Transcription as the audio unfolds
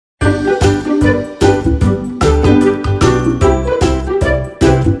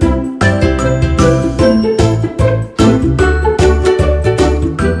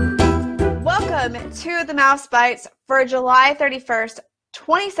Mouse Bites for July 31st,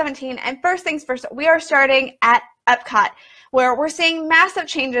 2017. And first things first, we are starting at Epcot, where we're seeing massive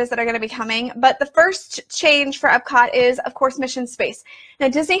changes that are going to be coming. But the first change for Epcot is, of course, Mission Space. Now,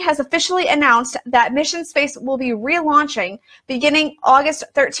 Disney has officially announced that Mission Space will be relaunching beginning August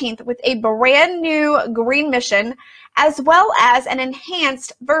 13th with a brand new green mission, as well as an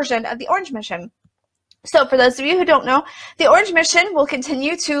enhanced version of the orange mission. So for those of you who don't know, the Orange Mission will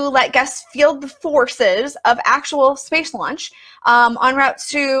continue to let guests feel the forces of actual space launch en route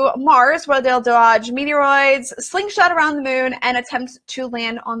to Mars, where they'll dodge meteoroids, slingshot around the moon, and attempt to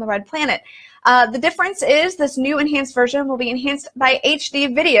land on the red planet. The difference is this new enhanced version will be enhanced by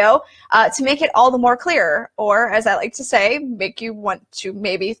HD video to make it all the more clear, or as I like to say, make you want to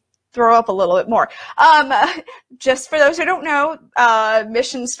maybe throw up a little bit more. Just for those who don't know,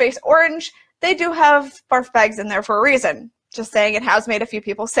 Mission Space Orange, they do have barf bags in there for a reason. Just saying, it has made a few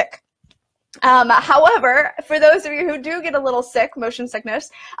people sick. However, for those of you who do get a little sick, motion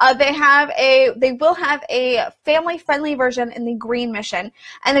sickness, they will have a family-friendly version in the Green Mission.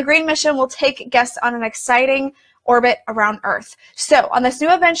 And the Green Mission will take guests on an exciting orbit around Earth. So on this new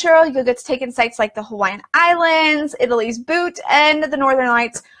adventure, you'll get to take in sites like the Hawaiian Islands, Italy's Boot, and the Northern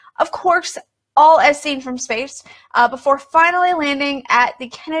Lights. Of course, all as seen from space, before finally landing at the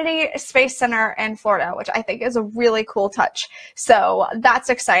Kennedy Space Center in Florida, which I think is a really cool touch. So that's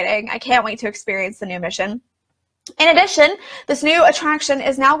exciting. I can't wait to experience the new mission. In addition, this new attraction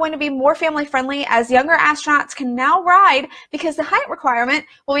is now going to be more family-friendly, as younger astronauts can now ride, because the height requirement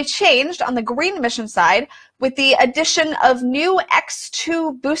will be changed on the Green Mission side with the addition of new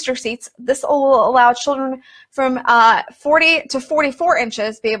X2 booster seats. This will allow children from 40 to 44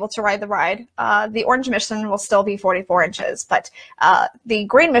 inches be able to ride the ride. The Orange Mission will still be 44 inches, but the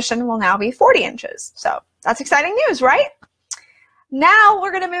Green Mission will now be 40 inches. So that's exciting news, right? Now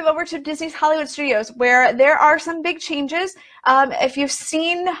we're going to move over to Disney's Hollywood Studios, where there are some big changes. If you've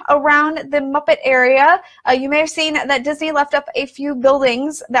seen around the Muppet area, you may have seen that Disney left up a few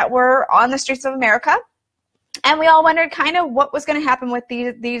buildings that were on the streets of America. And we all wondered kind of what was going to happen with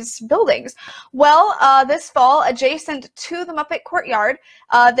these buildings. Well, this fall, adjacent to the Muppet Courtyard,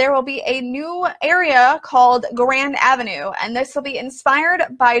 there will be a new area called Grand Avenue. And this will be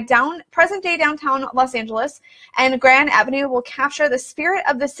inspired by present-day downtown Los Angeles. And Grand Avenue will capture the spirit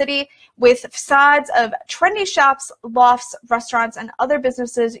of the city with facades of trendy shops, lofts, restaurants, and other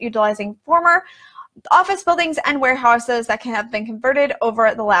businesses utilizing former office buildings and warehouses that can have been converted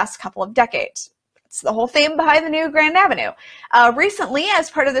over the last couple of decades. It's the whole theme behind the new Grand Avenue. Recently,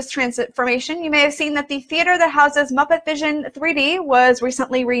 as part of this transformation, you may have seen that the theater that houses Muppet Vision 3D was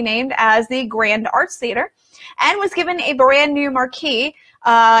recently renamed as the Grand Arts Theater and was given a brand new marquee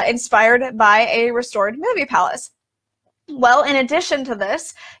inspired by a restored movie palace. Well, in addition to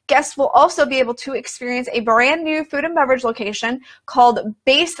this, guests will also be able to experience a brand new food and beverage location called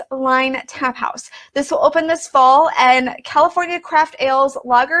Baseline Tap House. This will open this fall, and California craft ales,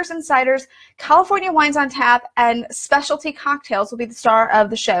 lagers and ciders, California wines on tap, and specialty cocktails will be the star of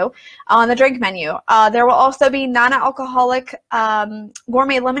the show on the drink menu. There will also be non-alcoholic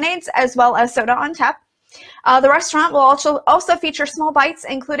gourmet lemonades as well as soda on tap. The restaurant will also feature small bites,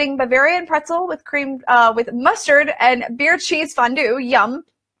 including Bavarian pretzel with with mustard and beer cheese fondue, yum,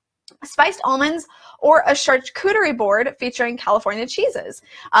 spiced almonds, or a charcuterie board featuring California cheeses.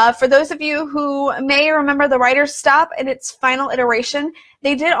 For those of you who may remember the Writer's Stop in its final iteration,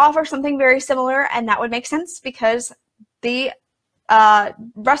 they did offer something very similar, and that would make sense because the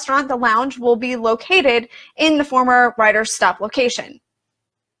restaurant, the lounge, will be located in the former Writer's Stop location.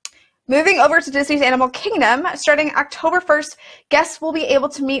 Moving over to Disney's Animal Kingdom, starting October 1st, guests will be able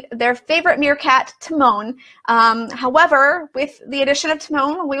to meet their favorite meerkat, Timon. However, with the addition of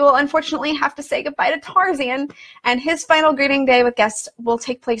Timon, we will unfortunately have to say goodbye to Tarzan, and his final greeting day with guests will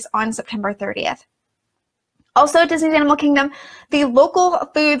take place on September 30th. Also, at Disney's Animal Kingdom, the Local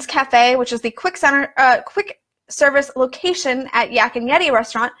Foods Cafe, which is the quick service location at Yak and Yeti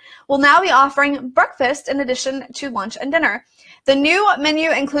restaurant, will now be offering breakfast in addition to lunch and dinner. The new menu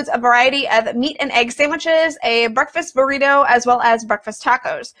includes a variety of meat and egg sandwiches, a breakfast burrito, as well as breakfast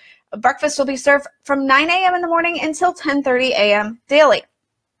tacos. Breakfast will be served from 9 a.m. in the morning until 10:30 a.m. daily.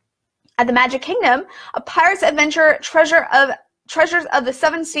 At the Magic Kingdom, a Pirate's Adventure Treasures of the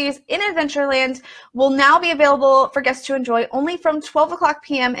Seven Seas in Adventureland will now be available for guests to enjoy only from 12 o'clock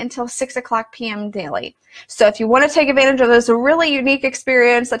p.m. until 6 o'clock p.m. daily. So if you want to take advantage of this really unique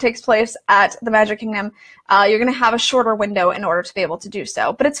experience that takes place at the Magic Kingdom, you're going to have a shorter window in order to be able to do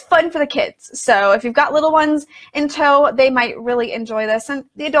so. But it's fun for the kids. So if you've got little ones in tow, they might really enjoy this, and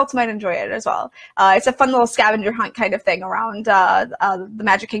the adults might enjoy it as well. It's a fun little scavenger hunt kind of thing around the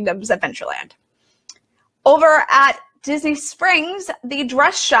Magic Kingdom's Adventureland. Over at Disney Springs, the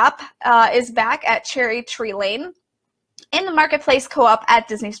dress shop is back at Cherry Tree Lane. In the Marketplace Co-op at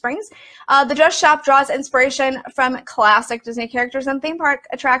Disney Springs, the dress shop draws inspiration from classic Disney characters and theme park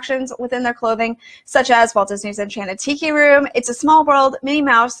attractions within their clothing, such as Walt Disney's Enchanted Tiki Room, It's a Small World, Minnie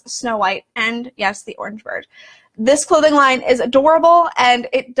Mouse, Snow White, and yes, the Orange Bird. This clothing line is adorable, and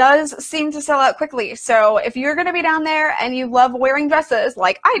it does seem to sell out quickly. So if you're going to be down there and you love wearing dresses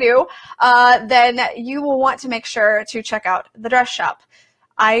like I do, then you will want to make sure to check out the dress shop.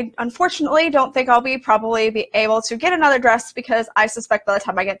 I unfortunately don't think I'll probably be able to get another dress because I suspect by the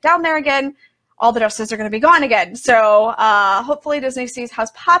time I get down there again, all the dresses are going to be gone again. So hopefully Disney sees how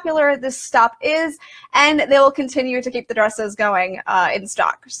popular this stop is, and they will continue to keep the dresses going in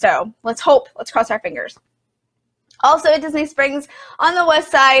stock. So let's hope, let's cross our fingers. Also at Disney Springs, on the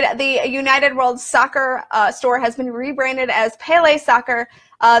west side, the United World Soccer store has been rebranded as Pele Soccer.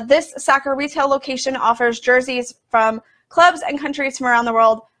 This soccer retail location offers jerseys from clubs and countries from around the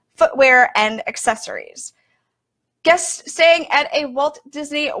world, footwear, and accessories. Guests staying at a Walt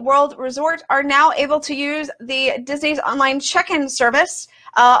Disney World resort are now able to use the Disney's online check-in service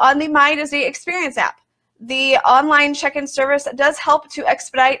on the My Disney Experience app. The online check-in service does help to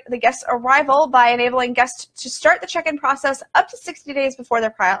expedite the guest's arrival by enabling guests to start the check-in process up to 60 days before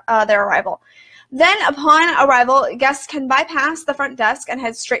their arrival. Then, upon arrival, guests can bypass the front desk and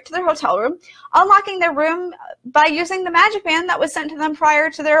head straight to their hotel room, unlocking their room by using the magic band that was sent to them prior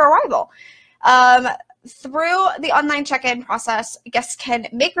to their arrival. Through the online check-in process, guests can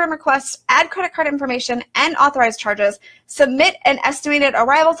make room requests, add credit card information, and authorize charges, submit an estimated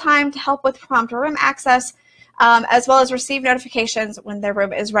arrival time to help with prompt room access, as well as receive notifications when their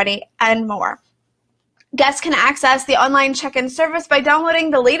room is ready, and more. Guests can access the online check-in service by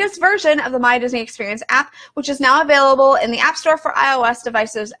downloading the latest version of the My Disney Experience app, which is now available in the App Store for iOS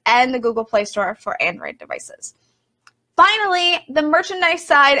devices and the Google Play Store for Android devices. Finally, the merchandise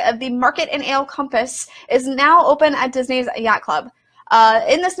side of the Market and Ale Compass is now open at Disney's Yacht Club.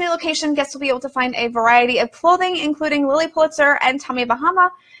 In this new location, guests will be able to find a variety of clothing, including Lily Pulitzer and Tommy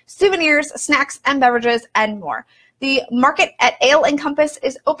Bahama, souvenirs, snacks, and beverages, and more. The Market at Ale and Compass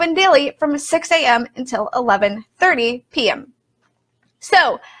is open daily from 6 a.m. until 11:30 p.m.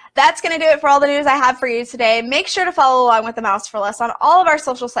 So that's going to do it for all the news I have for you today. Make sure to follow along with the Mouse for Less on all of our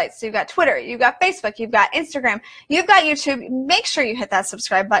social sites. So you've got Twitter, you've got Facebook, you've got Instagram, you've got YouTube. Make sure you hit that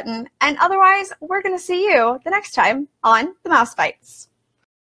subscribe button. And otherwise, we're going to see you the next time on The Mouse Bites.